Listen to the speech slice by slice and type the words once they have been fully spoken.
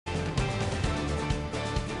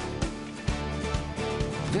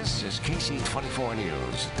This is KSEE24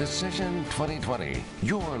 News, Decision 2020,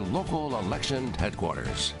 your local election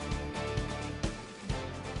headquarters.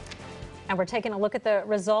 And we're taking a look at the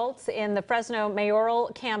results in the Fresno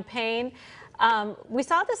mayoral campaign. We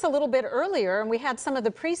saw this a little bit earlier, and we had some of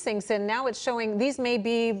the precincts, and now it's showing these may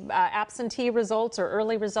be absentee results or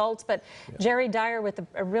early results, but Jerry Dyer with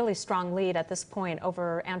a really strong lead at this point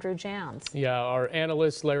over Andrew Jans. Yeah, our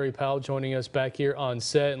analyst Larry Powell joining us back here on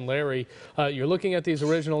set. And Larry, you're looking at these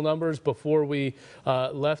original numbers before we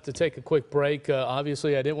left to take a quick break.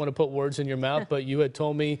 Obviously, I didn't want to put words in your mouth, but you had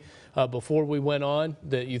told me before we went on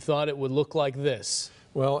that you thought it would look like this.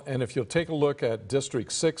 Well, and if you'll take a look at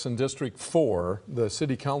District 6 and District 4, the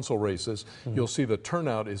city council races, you'll see the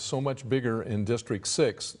turnout is so much bigger in District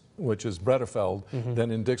 6, which is Bredefeld,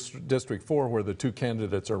 than in District 4, where the two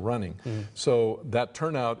candidates are running. So that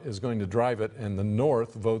turnout is going to drive it, and the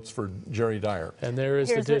North votes for Jerry Dyer. And there is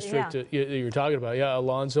the district you're talking about,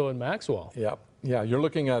 Alonzo and Maxwell. Yeah, you're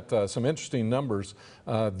looking at some interesting numbers.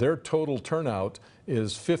 Their total turnout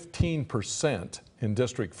is 15% in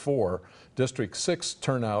District 4. District 6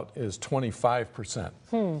 turnout is 25%.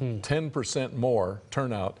 10% more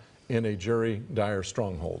turnout in a Jerry Dyer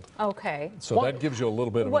stronghold. Okay. So that gives you a little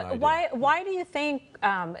bit of an idea. Why do you think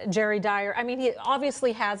Jerry Dyer, I mean, he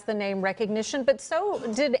obviously has the name recognition, but so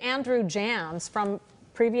did Andrew Jans from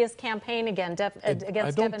previous campaign against Devin Nunes.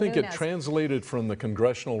 I don't think it translated from the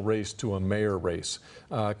congressional race to a mayor race.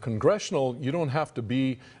 Congressional, you don't have to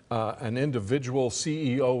be an individual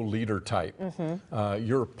CEO leader type.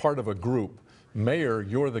 You're part of a group. Mayor,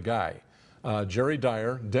 you're the guy. Jerry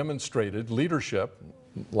Dyer demonstrated leadership,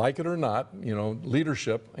 like it or not,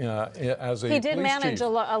 leadership as a He did police manage chief.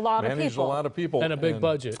 a lot of Managed a lot of people. And a big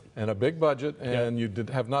budget. And a big budget, and you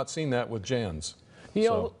have not seen that with Jans. You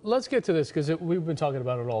know, let's get to this because we've been talking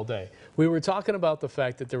about it all day. We were talking about the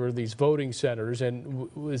fact that there were these voting centers, and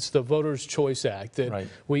it's the Voters' Choice Act that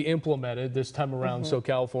we implemented this time around so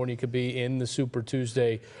California could be in the Super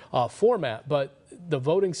Tuesday format. But the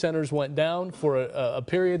voting centers went down for a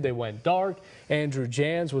period. They went dark. Andrew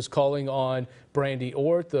Jans was calling on Brandy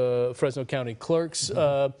Orth, the Fresno County Clerk's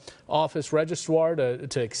office registrar,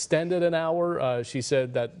 to extend it an hour. She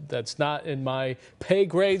said that's not in my pay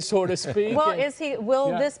grade, so to speak. Well,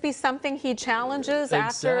 will this be something he challenges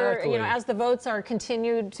after, as the votes are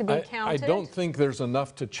continued to be counted? I don't think there's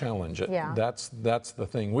enough to challenge it. That's the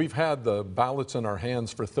thing. We've had the ballots in our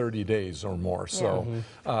hands for 30 days or more, so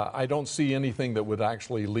I don't see anything that would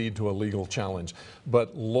actually lead to a legal challenge.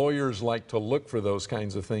 But lawyers like to look for those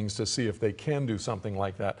kinds of things to see if they can do something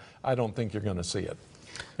like that. I don't think you're going to see it.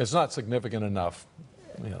 It's not significant enough,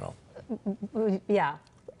 Yeah.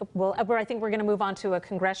 Well, I think we're going to move on to the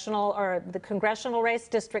congressional race,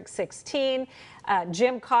 District 16.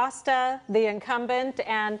 Jim Costa, the incumbent,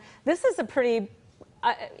 and this is a pretty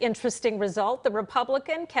interesting result. The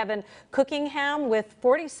Republican, Kevin Cookingham, with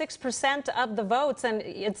 46% of the votes, and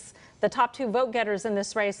it's the top two vote getters in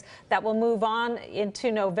this race that will move on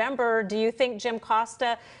into November. Do you think Jim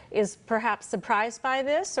Costa is perhaps surprised by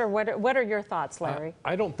this, or what are your thoughts, Larry?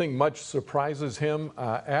 I don't think much surprises him.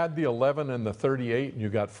 Add the 11 and the 38, and you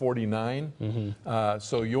got 49.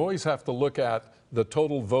 So you always have to look at the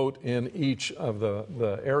total vote in each of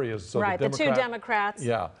the areas. So the two Democrats.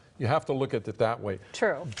 Yeah. You have to look at it that way.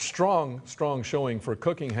 True. Strong showing for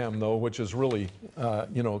Cookingham, though, which is really,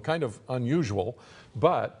 kind of unusual.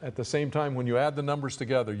 But at the same time, when you add the numbers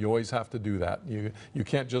together, you always have to do that. You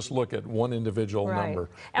can't just look at one individual number.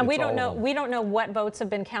 And we don't know what votes have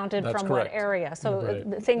been counted from what area. So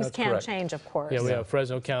things can change, of course. Yeah, we have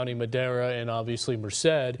Fresno County, Madera, and obviously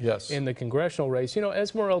Merced in the congressional race.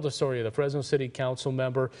 Esmeralda Soria, the Fresno City Council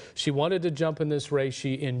member, she wanted to jump in this race.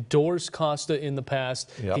 She endorsed Costa in the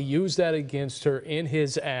past. He used that against her in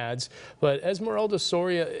his ads. But Esmeralda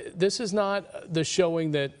Soria, this is not the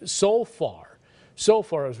showing that so far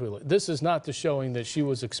as we look, this is not the showing that she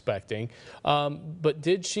was expecting. But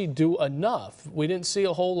did she do enough? We didn't see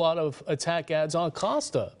a whole lot of attack ads on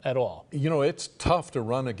Costa at all. It's tough to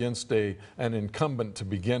run against an incumbent to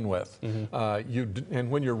begin with.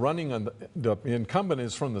 And when you're running, the incumbent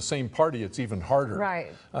is from the same party, it's even harder.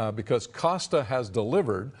 Right. Because Costa has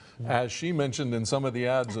delivered, as she mentioned in some of the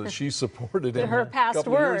ads that she supported in her a past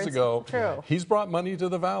couple of years words. ago. True. He's brought money to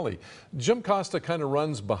the valley. Jim Costa kind of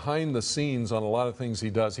runs behind the scenes on a lot of things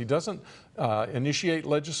he does. He doesn't initiate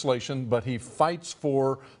legislation, but he fights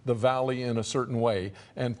for the valley in a certain way.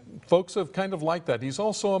 And folks have kind of liked that. He's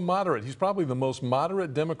also a moderate. He's probably the most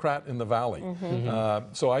moderate Democrat in the valley.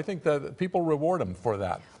 So I think that people reward him for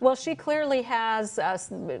that. Well, she clearly has,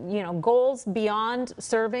 goals beyond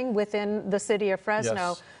serving within the city of Fresno.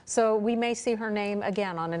 Yes. So we may see her name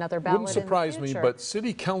again on another ballot. Wouldn't surprise in the me, future. but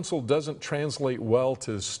city council doesn't translate well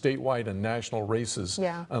to statewide and national races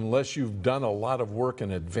unless you've done a lot of work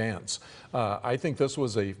in advance. I think this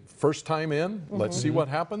was a first time in. Let's see what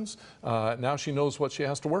happens. Now she knows what she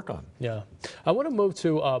has to work on. Yeah. I want to move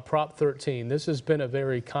to Prop 13. This has been a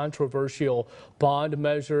very controversial bond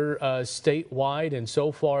measure statewide, and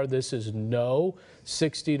so far this is no,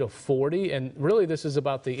 60-40. And really this is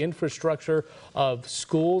about the infrastructure of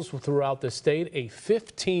schools throughout the state, a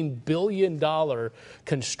 $15 billion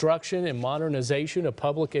construction and modernization of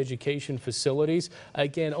public education facilities.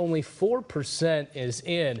 Again, only 4% is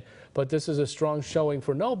in. But this is a strong showing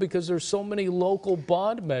for no, because there's so many local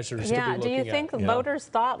bond measures to be looking at. Do you think voters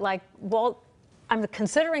thought, like, well, I'm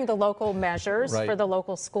considering the local measures for the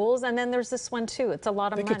local schools, and then there's this one too. It's a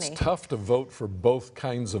lot of money. I think it's tough to vote for both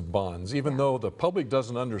kinds of bonds, even though the public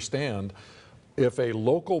doesn't understand. If a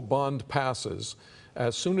local bond passes,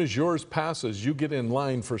 as soon as yours passes, you get in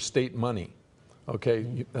line for state money.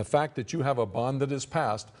 Okay, the fact that you have a bond that is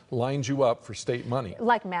passed lines you up for state money.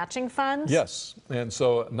 Like matching funds? Yes, and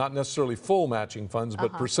so not necessarily full matching funds,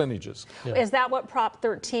 but percentages. Is that what Prop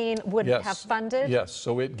 13 would have funded? Yes,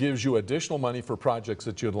 so it gives you additional money for projects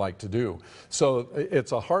that you'd like to do. So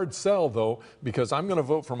it's a hard sell, though, because I'm going to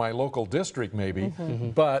vote for my local district maybe,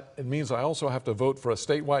 but it means I also have to vote for a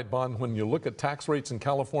statewide bond. When you look at tax rates in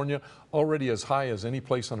California, already as high as any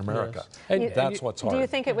place in America. And that's what's hard. Do you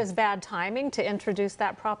think it was bad timing to introduce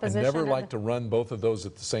that proposition? I never like to run both of those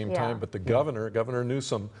at the same time, but the Governor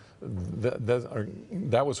Newsom,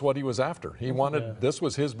 that was what he was after. He wanted, this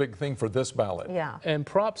was his big thing for this ballot. Yeah. And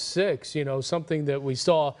Prop 6, you know, something that we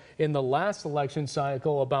saw in the last election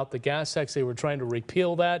cycle about the gas tax, they were trying to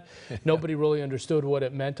repeal that. Nobody really understood what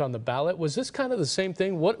it meant on the ballot. Was this kind of the same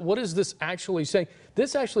thing? What is this actually saying?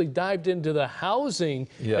 This actually dived into the housing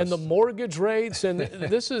and the mortgage rates, and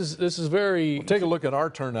this is very take a look at our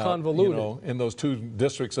turnout, convoluted. You know, in those two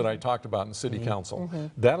districts that I talked about in City Council.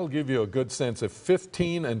 That'll give you a good sense of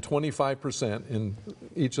 15 and 25% in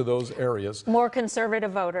each of those areas. More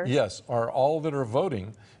conservative voters. Yes, are all that are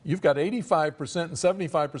voting. You've got 85% and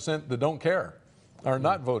 75% that don't care, are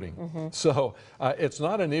not voting. So it's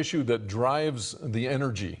not an issue that drives the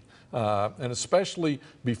energy. And especially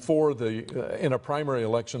before in a primary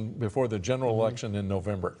election, before the general election in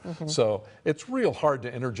November. So it's real hard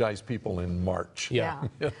to energize people in March. Yeah.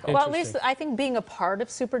 Well, at least I think being a part of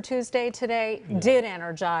Super Tuesday today did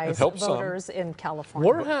energize voters in California.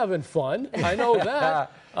 We're having fun. I know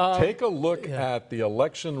that. Take a look at the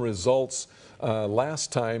election results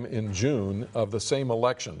last time in June of the same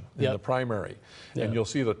election in the primary. And you'll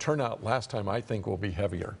see the turnout last time, I think, will be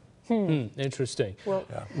heavier. Interesting. Well,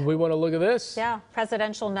 we want to look at this? Yeah,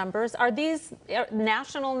 presidential numbers. Are these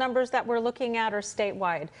national numbers that we're looking at or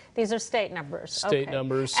statewide? These are state numbers. State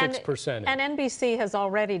numbers, 6%. And NBC has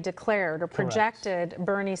already declared or projected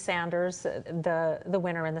Bernie Sanders the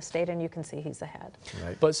winner in the state, and you can see he's ahead.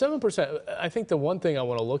 Right. But 7%, I think the one thing I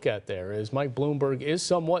want to look at there is Mike Bloomberg is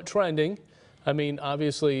somewhat trending. I mean,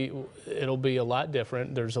 obviously, it'll be a lot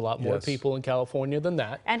different. There's a lot more people in California than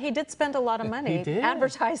that. And he did spend a lot of money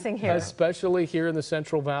advertising here. Especially here in the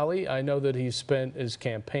Central Valley. I know that he spent his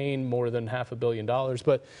campaign more than $500 million.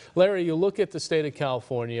 But, Larry, you look at the state of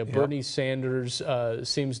California, Bernie Sanders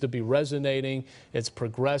seems to be resonating. It's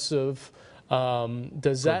progressive.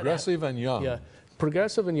 Progressive and young. Yeah.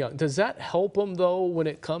 Progressive and young. Does that help him, though, when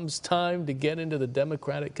it comes time to get into the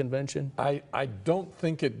Democratic convention? I don't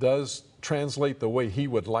think it does translate the way he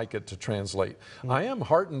would like it to translate. I am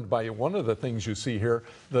heartened by one of the things you see here,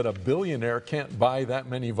 that a billionaire can't buy that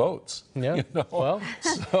many votes. Yeah. You know?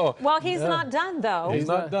 Well, he's not done, though. He's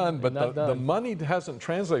not done, but not done. The money hasn't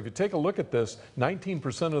translated. If you take a look at this,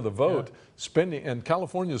 19% of the vote spending, and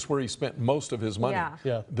California is where he spent most of his money.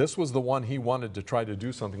 This was the one he wanted to try to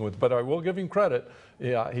do something with, but I will give him credit.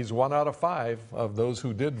 Yeah, he's 1 out of 5 of those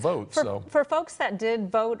who did vote. For folks that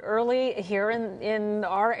did vote early here in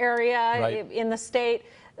our area, in the state,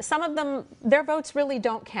 some of them, their votes really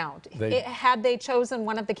don't count. Had they chosen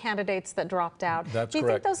one of the candidates that dropped out. That's Do you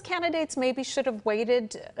think those candidates maybe should have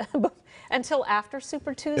waited until after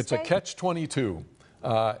Super Tuesday? It's a catch-22.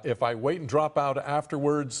 If I wait and drop out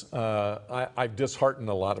afterwards, I've disheartened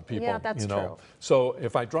a lot of people. Yeah, that's true. So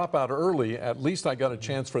if I drop out early, at least I got a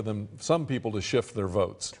chance for some people to shift their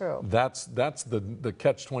votes. True. That's the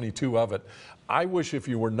catch-22 of it. I wish if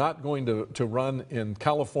you were not going to run in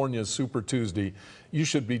California's Super Tuesday, you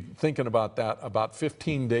should be thinking about that about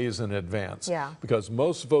 15 days in advance. Yeah. Because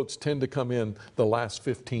most votes tend to come in the last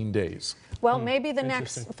 15 days. Well, maybe the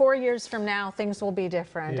next 4 years from now, things will be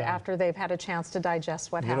different after they've had a chance to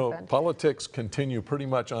digest what happened. You know, politics continue pretty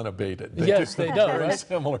much unabated. Yes, they do. Very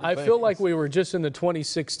similar I things. feel like we were just in the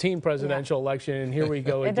 2016 presidential election, and here we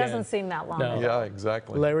go again. It doesn't seem that long ago. Yeah,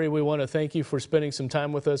 exactly. Larry, we want to thank you for spending some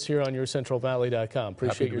time with us here on YourCentralValley.com.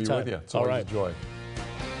 Appreciate your time. Happy to be with you. It's always a joy.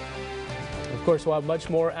 Of course, we'll have much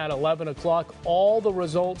more at 11 o'clock. All the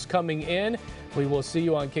results coming in. We will see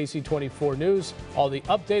you on KSEE24 News. All the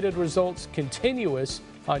updated results continuous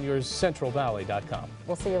on YourCentralValley.com.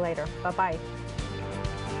 We'll see you later. Bye-bye.